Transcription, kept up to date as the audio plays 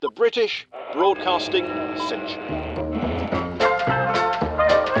British Broadcasting Century.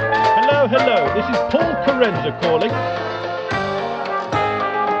 Hello, this is Paul Carenza calling.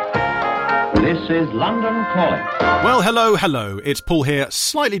 This is London Calling. Well, hello. It's Paul here.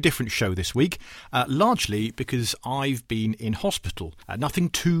 Slightly different show this week, largely because I've been in hospital. Nothing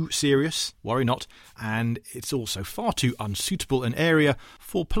too serious, worry not, and it's also far too unsuitable an area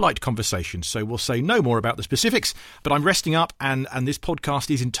for polite conversation, so we'll say no more about the specifics, but I'm resting up, and this podcast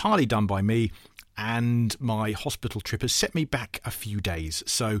is entirely done by me, and my hospital trip has set me back a few days.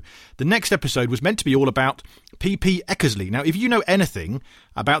 So the next episode was meant to be all about P.P. Eckersley. Now, if you know anything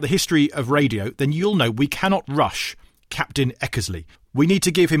about the history of radio, then you'll know we cannot rush Captain Eckersley. We need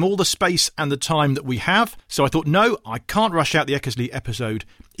to give him all the space and the time that we have. So I thought, no, I can't rush out the Eckersley episode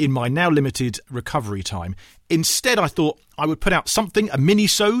in my now limited recovery time. Instead, I thought I would put out something, a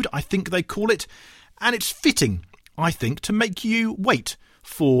mini-sode, I think they call it. And it's fitting, I think, to make you wait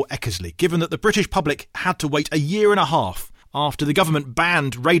for Eckersley, given that the British public had to wait a year and a half after the government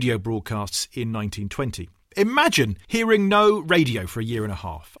banned radio broadcasts in 1920. Imagine hearing no radio for a year and a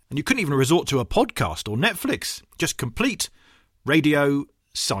half, and you couldn't even resort to a podcast or Netflix, just complete radio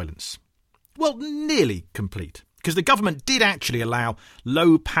silence. Well, nearly complete, because the government did actually allow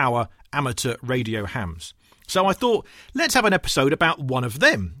low-power amateur radio hams. So I thought, let's have an episode about one of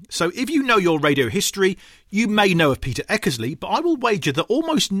them. So if you know your radio history, you may know of Peter Eckersley, but I will wager that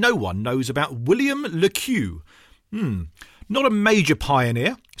almost no one knows about William Le Queux. Not a major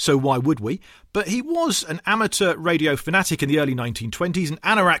pioneer, so why would we? But he was an amateur radio fanatic in the early 1920s, an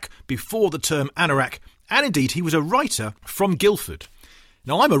anorak before the term anorak, and indeed he was a writer from Guildford.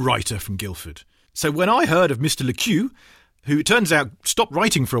 Now, I'm a writer from Guildford, so when I heard of Mr. Le Queux, who it turns out stopped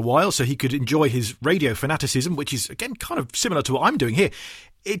writing for a while so he could enjoy his radio fanaticism, which is, again, kind of similar to what I'm doing here.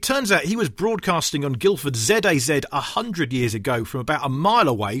 It turns out he was broadcasting on Guildford ZAZ 100 years ago from about a mile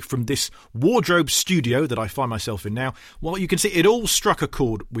away from this wardrobe studio that I find myself in now. Well, you can see it all struck a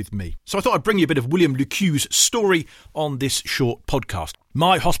chord with me. So I thought I'd bring you a bit of William Le Queux's story on this short podcast.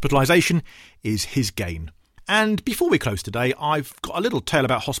 My hospitalisation is his gain. And before we close today, I've got a little tale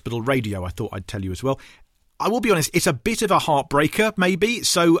about hospital radio I thought I'd tell you as well. I will be honest, it's a bit of a heartbreaker, maybe,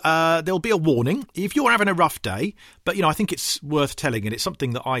 so there'll be a warning if you're having a rough day, but, I think it's worth telling, and it's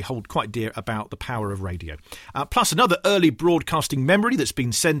something that I hold quite dear about the power of radio. Plus another early broadcasting memory that's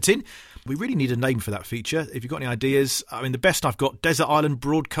been sent in. We really need a name for that feature. If you've got any ideas, the best I've got, Desert Island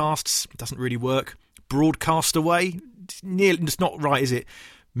Broadcasts, doesn't really work. Broadcast Away, it's not right, is it?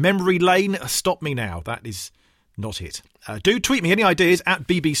 Memory Lane, stop me now, that is not it. Do tweet me any ideas at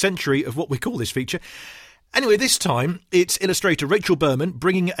BB Century of what we call this feature. Anyway, this time, it's illustrator Rachel Berman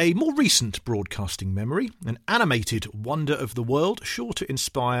bringing a more recent broadcasting memory, an animated wonder of the world, sure to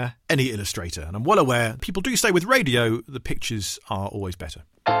inspire any illustrator. And I'm well aware, people do say with radio, the pictures are always better.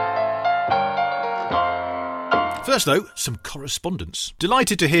 First, though, some correspondence.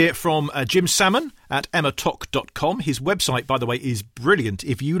 Delighted to hear from Jim Salmon at emmatalk.com. His website, by the way, is brilliant.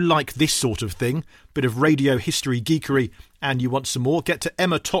 If you like this sort of thing, bit of radio history geekery, and you want some more, get to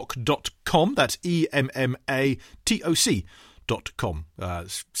emmatalk.com. That's EMMATOC.com.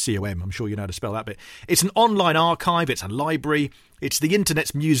 C-O-M, I'm sure you know how to spell that bit. It's an online archive, it's a library, it's the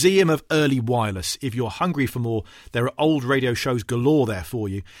internet's museum of early wireless. If you're hungry for more, there are old radio shows galore there for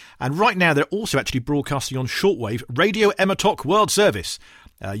you. And right now they're also actually broadcasting on shortwave Radio Emma Talk World Service.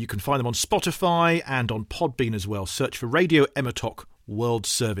 You can find them on Spotify and on Podbean as well. Search for Radio Emma Talk World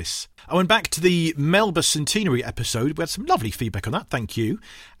Service. I went back to the Melba Centenary episode. We had some lovely feedback on that, thank you.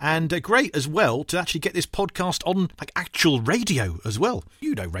 And great as well to actually get this podcast on actual radio as well.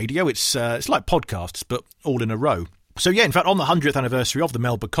 You know radio, it's like podcasts, but all in a row. So yeah, in fact, on the 100th anniversary of the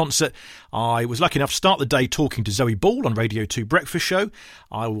Melba concert, I was lucky enough to start the day talking to Zoe Ball on Radio 2 Breakfast Show.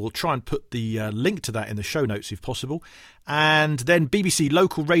 I will try and put the link to that in the show notes if possible. And then BBC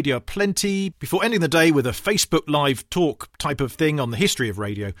Local Radio Plenty, before ending the day with a Facebook Live talk type of thing on the history of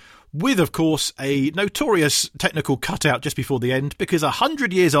radio, with, of course, a notorious technical cutout just before the end, because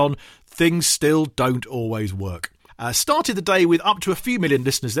 100 years on, things still don't always work. Started the day with up to a few million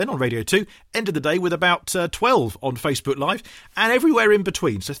listeners then on Radio 2, ended the day with about 12 on Facebook Live, and everywhere in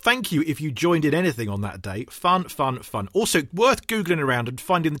between. So thank you if you joined in anything on that day. Fun, fun, fun. Also, worth Googling around and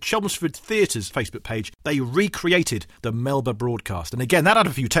finding the Chelmsford Theatre's Facebook page. They recreated the Melba broadcast. And again, that had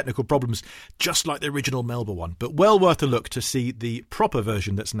a few technical problems, just like the original Melba one, but well worth a look to see the proper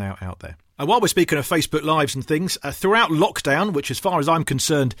version that's now out there. And while we're speaking of Facebook Lives and things, throughout lockdown, which as far as I'm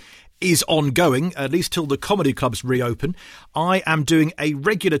concerned is ongoing, at least till the comedy clubs reopen. I am doing a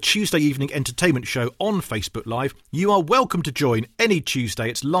regular Tuesday evening entertainment show on Facebook Live. You are welcome to join any Tuesday.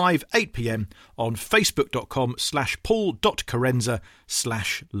 It's live 8 p.m. on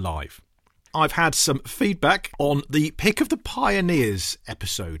facebook.com/paul.carenza/live. I've had some feedback on the Pick of the Pioneers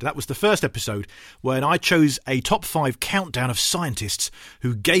episode. That was the first episode when I chose a top 5 countdown of scientists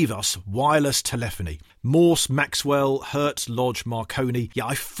who gave us wireless telephony. Morse, Maxwell, Hertz, Lodge, Marconi. Yeah,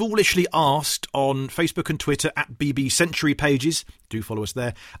 I foolishly asked on Facebook and Twitter at BB Century pages, do follow us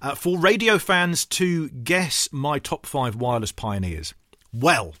there, for radio fans to guess my top 5 wireless pioneers.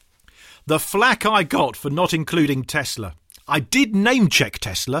 Well, the flack I got for not including Tesla. I did name check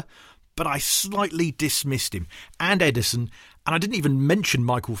Tesla, but I slightly dismissed him, and Edison, and I didn't even mention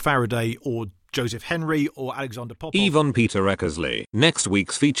Michael Faraday or Joseph Henry or Alexander Popov. Yvonne Peter Eckersley, next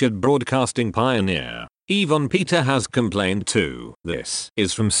week's featured broadcasting pioneer. Yvonne Peter has complained too. This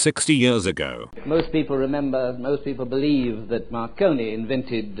is from 60 years ago. Most people believe that Marconi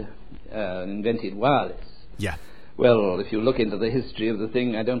invented wireless. Yeah. Well, if you look into the history of the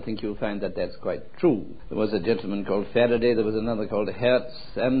thing, I don't think you'll find that that's quite true. There was a gentleman called Faraday, there was another called Hertz,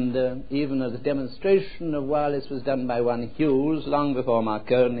 and even a demonstration of wireless was done by one Hughes long before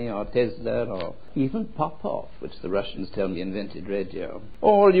Marconi or Tesla or even Popov, which the Russians tell me invented radio.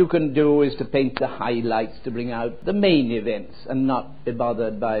 All you can do is to paint the highlights to bring out the main events and not be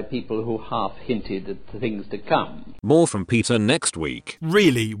bothered by people who half hinted at the things to come. More from Peter next week.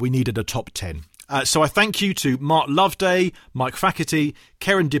 Really, we needed a top 10. So I thank you to Mark Loveday, Mike Faculty,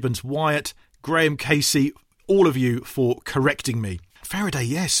 Karen Dibbons-Wyatt, Graham Casey, all of you for correcting me. Faraday,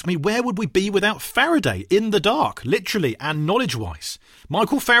 yes. I mean, where would we be without Faraday? In the dark, literally and knowledge-wise.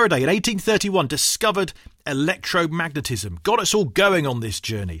 Michael Faraday in 1831 discovered electromagnetism, got us all going on this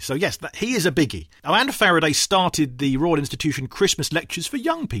journey. So yes, he is a biggie. Oh, and Faraday started the Royal Institution Christmas lectures for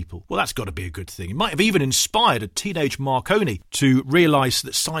young people. Well, that's got to be a good thing. It might have even inspired a teenage Marconi to realise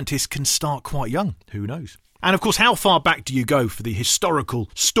that scientists can start quite young. Who knows? And of course, how far back do you go for the historical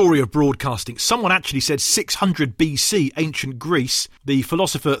story of broadcasting? Someone actually said 600 BC, ancient Greece. The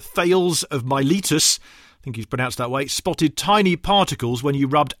philosopher Thales of Miletus, I think he's pronounced that way, spotted tiny particles when you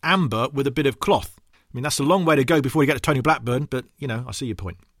rubbed amber with a bit of cloth. I mean, that's a long way to go before you get to Tony Blackburn, but, you know, I see your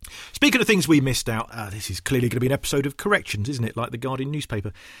point. Speaking of things we missed out, this is clearly going to be an episode of corrections, isn't it, like the Guardian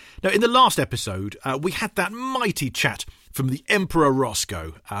newspaper? Now, in the last episode, we had that mighty chat from the Emperor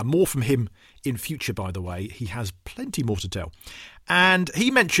Roscoe. More from him in future, by the way. He has plenty more to tell. And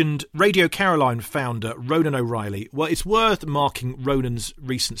he mentioned Radio Caroline founder Ronan O'Reilly. Well, it's worth marking Ronan's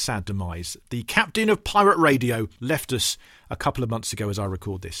recent sad demise. The captain of pirate radio left us a couple of months ago as I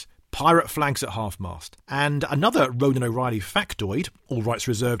record this. Pirate flags at half-mast. And another Ronan O'Reilly factoid, all rights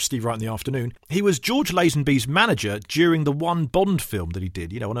reserved, Steve Wright in the afternoon, he was George Lazenby's manager during the one Bond film that he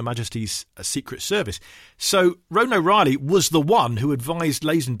did, you know, on Her Majesty's Secret Service. So Ronan O'Reilly was the one who advised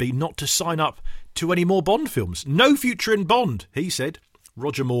Lazenby not to sign up to any more Bond films. No future in Bond, he said.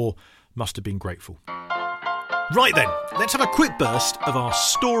 Roger Moore must have been grateful. Right then, let's have a quick burst of our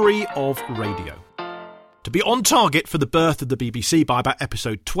story of radio. To be on target for the birth of the BBC by about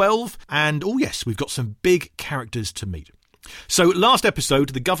episode 12, and oh yes, we've got some big characters to meet. So last episode,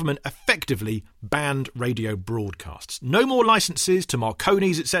 the government effectively banned radio broadcasts. No more licences to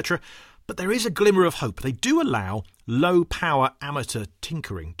Marconis, etc., but there is a glimmer of hope. They do allow low-power amateur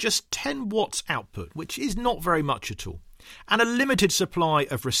tinkering, just 10 watts output, which is not very much at all, and a limited supply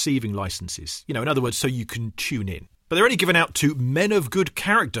of receiving licences, you know, in other words, so you can tune in. But they're only given out to men of good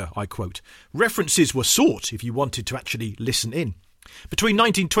character, I quote. References were sought if you wanted to actually listen in. Between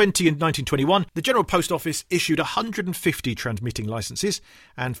 1920 and 1921, the General Post Office issued 150 transmitting licences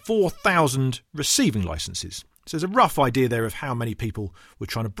and 4,000 receiving licences. So there's a rough idea there of how many people were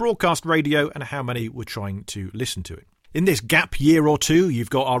trying to broadcast radio and how many were trying to listen to it. In this gap year or two, you've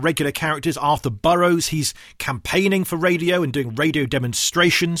got our regular characters. Arthur Burrows, he's campaigning for radio and doing radio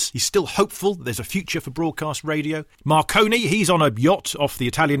demonstrations. He's still hopeful that there's a future for broadcast radio. Marconi, he's on a yacht off the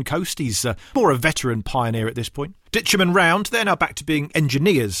Italian coast. He's more a veteran pioneer at this point. Ditcham and Round, they're now back to being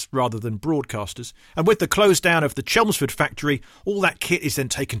engineers rather than broadcasters. And with the close down of the Chelmsford factory, all that kit is then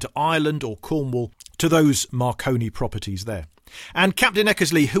taken to Ireland or Cornwall, to those Marconi properties there. And Captain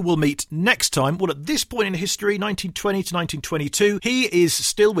Eckersley, who we'll meet next time, well, at this point in history, 1920 to 1922, he is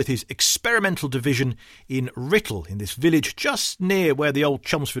still with his experimental division in Writtle, in this village just near where the old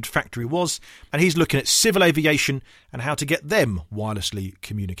Chelmsford factory was, and he's looking at civil aviation and how to get them wirelessly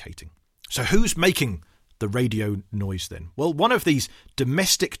communicating. So who's making the radio noise then? Well, one of these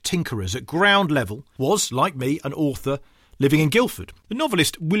domestic tinkerers at ground level was, like me, an author living in Guildford. The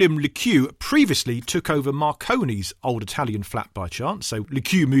novelist William Le Queux previously took over Marconi's old Italian flat by chance, so Le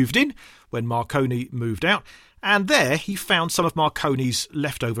Queux moved in when Marconi moved out, and there he found some of Marconi's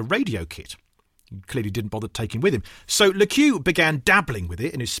leftover radio kit. He clearly didn't bother taking with him. So Le Queux began dabbling with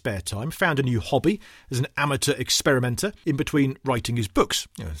it in his spare time, found a new hobby as an amateur experimenter in between writing his books.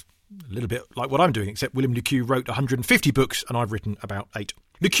 It's a little bit like what I'm doing, except William Le Queux wrote 150 books and I've written about 8.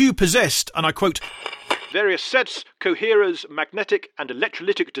 Le Queux possessed, and I quote, various sets, coherers, magnetic and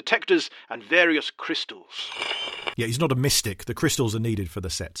electrolytic detectors, and various crystals. Yeah, he's not a mystic. The crystals are needed for the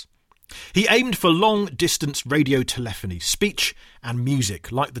sets. He aimed for long-distance radio telephony, speech and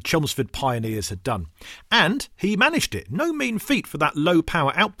music, like the Chelmsford pioneers had done. And he managed it. No mean feat for that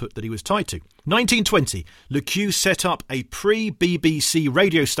low-power output that he was tied to. 1920, Le Queux set up a pre-BBC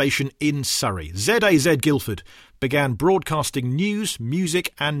radio station in Surrey. ZAZ Guildford began broadcasting news,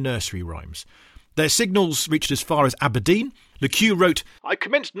 music and nursery rhymes. Their signals reached as far as Aberdeen. Le Queux wrote, I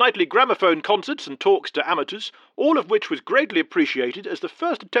commenced nightly gramophone concerts and talks to amateurs, all of which was greatly appreciated as the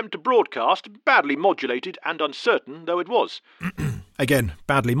first attempt to broadcast, badly modulated and uncertain though it was. Again,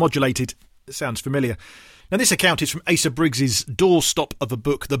 badly modulated. Sounds familiar. Now, this account is from Asa Briggs's doorstop of a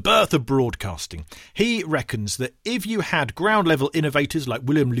book, The Birth of Broadcasting. He reckons that if you had ground-level innovators like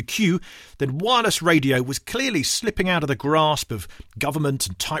William Le Queux, then wireless radio was clearly slipping out of the grasp of government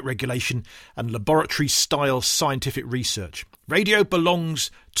and tight regulation and laboratory-style scientific research. Radio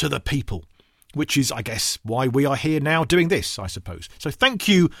belongs to the people, which is, I guess, why we are here now doing this, I suppose. So thank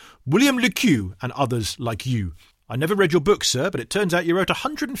you, William Le Queux and others like you. I never read your book, sir, but it turns out you wrote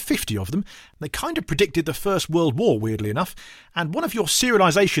 150 of them. They kind of predicted the First World War, weirdly enough, and one of your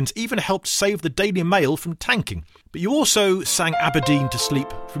serialisations even helped save the Daily Mail from tanking. But you also sang Aberdeen to sleep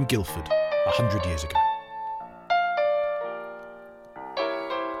from Guildford 100 years ago.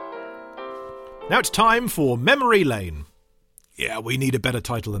 Now it's time for Memory Lane. Yeah, we need a better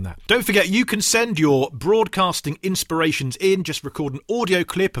title than that. Don't forget, you can send your broadcasting inspirations in. Just record an audio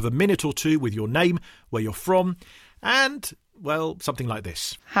clip of a minute or two with your name, where you're from, and, well, something like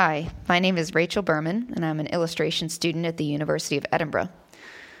this. Hi, my name is Rachel Berman, and I'm an illustration student at the University of Edinburgh.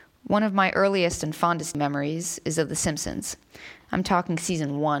 One of my earliest and fondest memories is of The Simpsons. I'm talking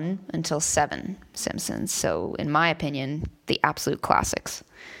season 1 until 7 Simpsons, so in my opinion, the absolute classics.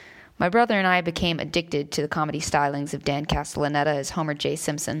 My brother and I became addicted to the comedy stylings of Dan Castellaneta as Homer J.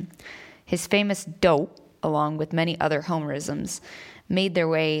 Simpson. His famous dope, along with many other Homerisms, made their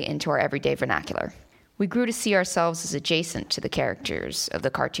way into our everyday vernacular. We grew to see ourselves as adjacent to the characters of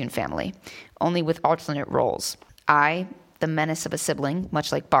the cartoon family, only with alternate roles. I, the menace of a sibling,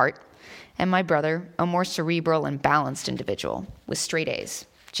 much like Bart, and my brother, a more cerebral and balanced individual, with straight A's,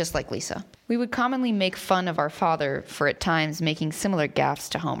 just like Lisa. We would commonly make fun of our father for at times making similar gaffes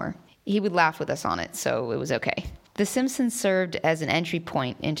to Homer. He would laugh with us on it, so it was okay. The Simpsons served as an entry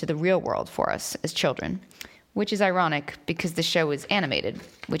point into the real world for us as children, which is ironic because the show is animated,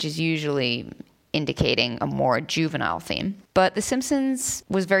 which is usually indicating a more juvenile theme. But The Simpsons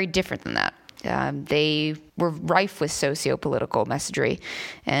was very different than that. They were rife with socio-political messagery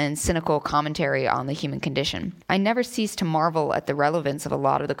and cynical commentary on the human condition. I never ceased to marvel at the relevance of a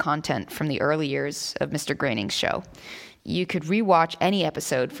lot of the content from the early years of Mr. Groening's show. You could rewatch any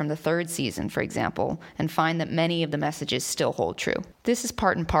episode from the 3rd season, for example, and find that many of the messages still hold true. This is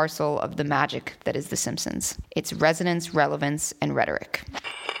part and parcel of the magic that is The Simpsons. Its resonance, relevance, and rhetoric.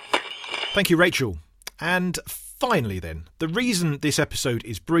 Thank you, Rachel. And finally then, the reason this episode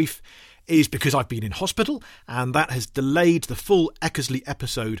is brief is because I've been in hospital, and that has delayed the full Eckersley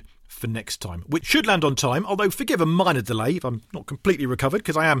episode for next time, which should land on time, although forgive a minor delay if I'm not completely recovered,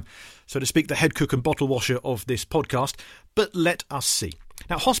 because I am, so to speak, the head cook and bottle washer of this podcast, but let us see.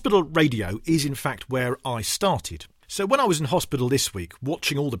 Now, hospital radio is in fact where I started. So when I was in hospital this week,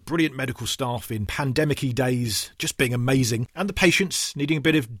 watching all the brilliant medical staff in pandemic-y days just being amazing, and the patients needing a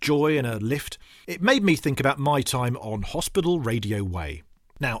bit of joy and a lift, it made me think about my time on Hospital Radio Way.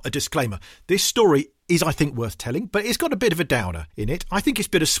 Now, a disclaimer, this story is, I think, worth telling, but it's got a bit of a downer in it. I think it's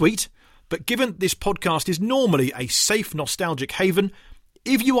bittersweet, but given this podcast is normally a safe, nostalgic haven,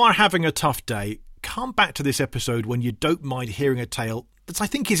 if you are having a tough day, come back to this episode when you don't mind hearing a tale that I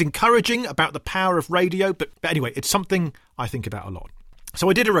think is encouraging about the power of radio, but anyway, it's something I think about a lot. So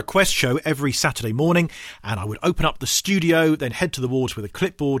I did a request show every Saturday morning, and I would open up the studio, then head to the wards with a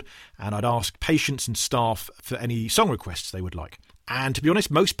clipboard, and I'd ask patients and staff for any song requests they would like. And to be honest,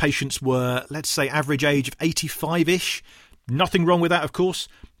 most patients were, let's say, average age of 85-ish. Nothing wrong with that, of course,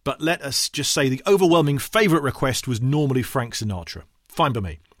 but let us just say the overwhelming favourite request was normally Frank Sinatra. Fine by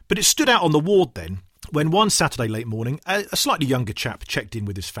me. But it stood out on the ward then when one Saturday late morning, a slightly younger chap checked in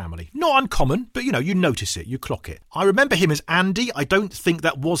with his family. Not uncommon, but you notice it, you clock it. I remember him as Andy. I don't think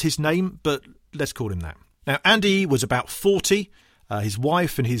that was his name, but let's call him that. Now, Andy was about 40. His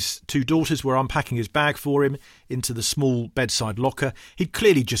wife and his 2 daughters were unpacking his bag for him into the small bedside locker. He'd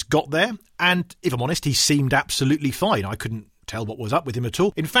clearly just got there, and if I'm honest, he seemed absolutely fine. I couldn't tell what was up with him at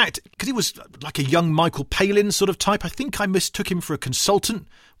all. In fact, because he was like a young Michael Palin sort of type, I think I mistook him for a consultant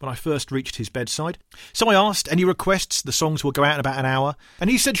when I first reached his bedside. So I asked, any requests? The songs will go out in about an hour. And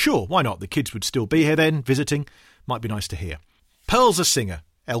he said, sure, why not? The kids would still be here then, visiting. Might be nice to hear. Pearl's a Singer,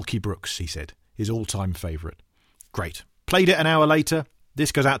 Elkie Brooks, he said, his all-time favourite. Great. Played it an hour later.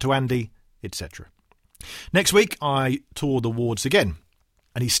 This goes out to Andy, etc. Next week, I tour the wards again,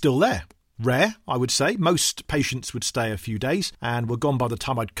 and he's still there. Rare, I would say. Most patients would stay a few days and were gone by the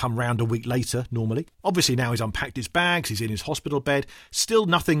time I'd come round a week later, normally. Obviously now he's unpacked his bags, he's in his hospital bed. Still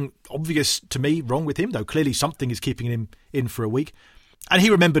nothing obvious to me wrong with him, though clearly something is keeping him in for a week. And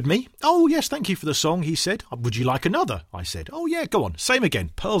he remembered me. Oh, yes, thank you for the song, he said. Would you like another? I said. Oh, yeah, go on. Same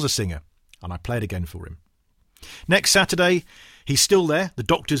again. Pearl's a Singer. And I played again for him. Next Saturday, he's still there. The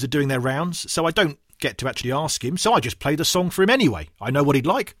doctors are doing their rounds, so I don't get to actually ask him, so I just play the song for him anyway. I know what he'd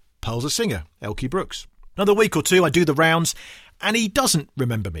like. Pearl's a Singer, Elkie Brooks. Another week or two, I do the rounds, and he doesn't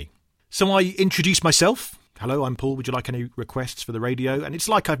remember me. So I introduce myself. Hello, I'm Paul. Would you like any requests for the radio? And it's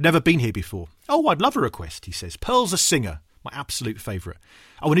like I've never been here before. Oh, I'd love a request, he says. Pearl's a Singer, my absolute favourite.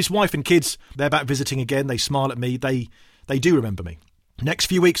 Oh, and his wife and kids, they're back visiting again. They smile at me. They do remember me. Next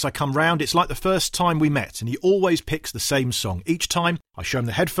few weeks I come round, it's like the first time we met, and he always picks the same song. Each time I show him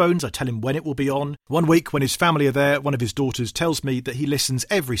the headphones, I tell him when it will be on. One week when his family are there, one of his daughters tells me that he listens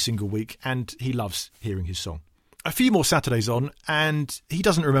every single week and he loves hearing his song. A few more Saturdays on and he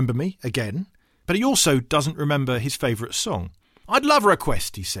doesn't remember me again, but he also doesn't remember his favourite song. I'd love a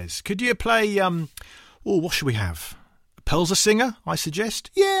request, he says. Could you play, what should we have? Pearl's a Singer, I suggest.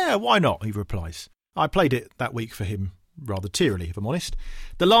 Yeah, why not, he replies. I played it that week for him. Rather tearily, if I'm honest.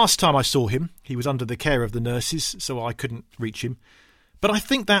 The last time I saw him, he was under the care of the nurses, so I couldn't reach him. But I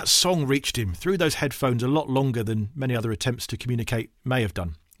think that song reached him through those headphones a lot longer than many other attempts to communicate may have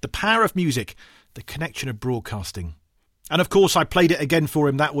done. The power of music, the connection of broadcasting. And of course, I played it again for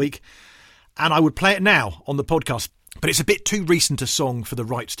him that week, and I would play it now on the podcast. But it's a bit too recent a song for the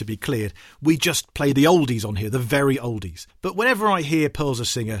rights to be cleared. We just play the oldies on here, the very oldies. But whenever I hear Pearl's a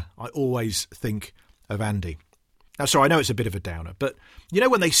Singer, I always think of Andy. Now, sorry, I know it's a bit of a downer, but you know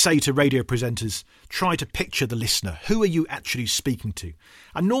when they say to radio presenters, try to picture the listener, who are you actually speaking to?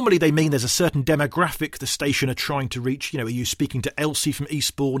 And normally they mean there's a certain demographic the station are trying to reach. Are you speaking to Elsie from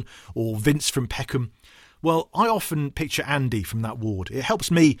Eastbourne or Vince from Peckham? Well, I often picture Andy from that ward. It helps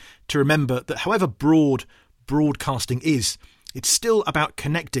me to remember that however broad broadcasting is, it's still about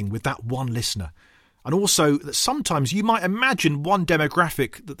connecting with that one listener. And also that sometimes you might imagine one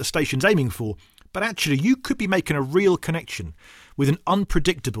demographic that the station's aiming for, but actually you could be making a real connection with an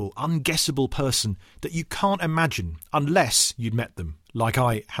unpredictable, unguessable person that you can't imagine unless you'd met them, like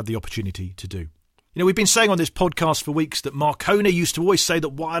I had the opportunity to do. We've been saying on this podcast for weeks that Marconi used to always say that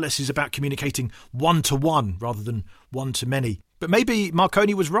wireless is about communicating one-to-one rather than one-to-many. But maybe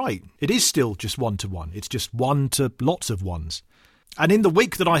Marconi was right. It is still just one-to-one. It's just one to lots of ones. And in the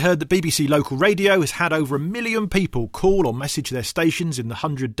week that I heard that BBC Local Radio has had over 1 million people call or message their stations in the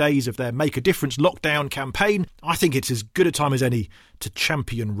 100 days of their Make a Difference lockdown campaign, I think it's as good a time as any to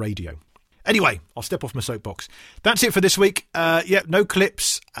champion radio. Anyway, I'll step off my soapbox. That's it for this week. No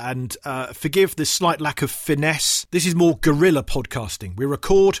clips, and forgive the slight lack of finesse. This is more guerrilla podcasting. We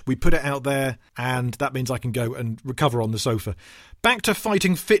record, we put it out there, and that means I can go and recover on the sofa. Back to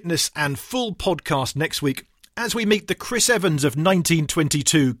fighting fitness and full podcast next week, as we meet the Chris Evans of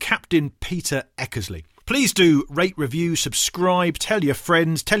 1922, Captain Peter Eckersley. Please do rate, review, subscribe, tell your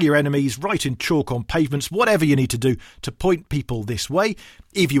friends, tell your enemies, write in chalk on pavements, whatever you need to do to point people this way.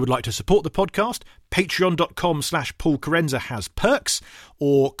 If you would like to support the podcast, patreon.com/Paul Carenza has perks,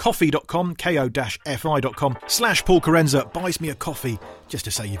 or coffee.com, ko-fi.com/Paul Carenza buys me a coffee just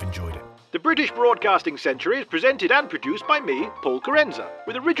to say you've enjoyed it. The British Broadcasting Century is presented and produced by me, Paul Carenza,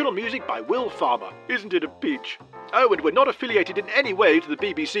 with original music by Will Farmer. Isn't it a peach? Oh, and we're not affiliated in any way to the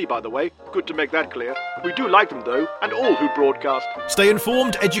BBC, by the way. Good to make that clear. We do like them, though, and all who broadcast. Stay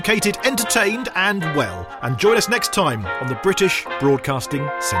informed, educated, entertained, and well. And join us next time on the British Broadcasting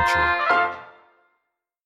Century.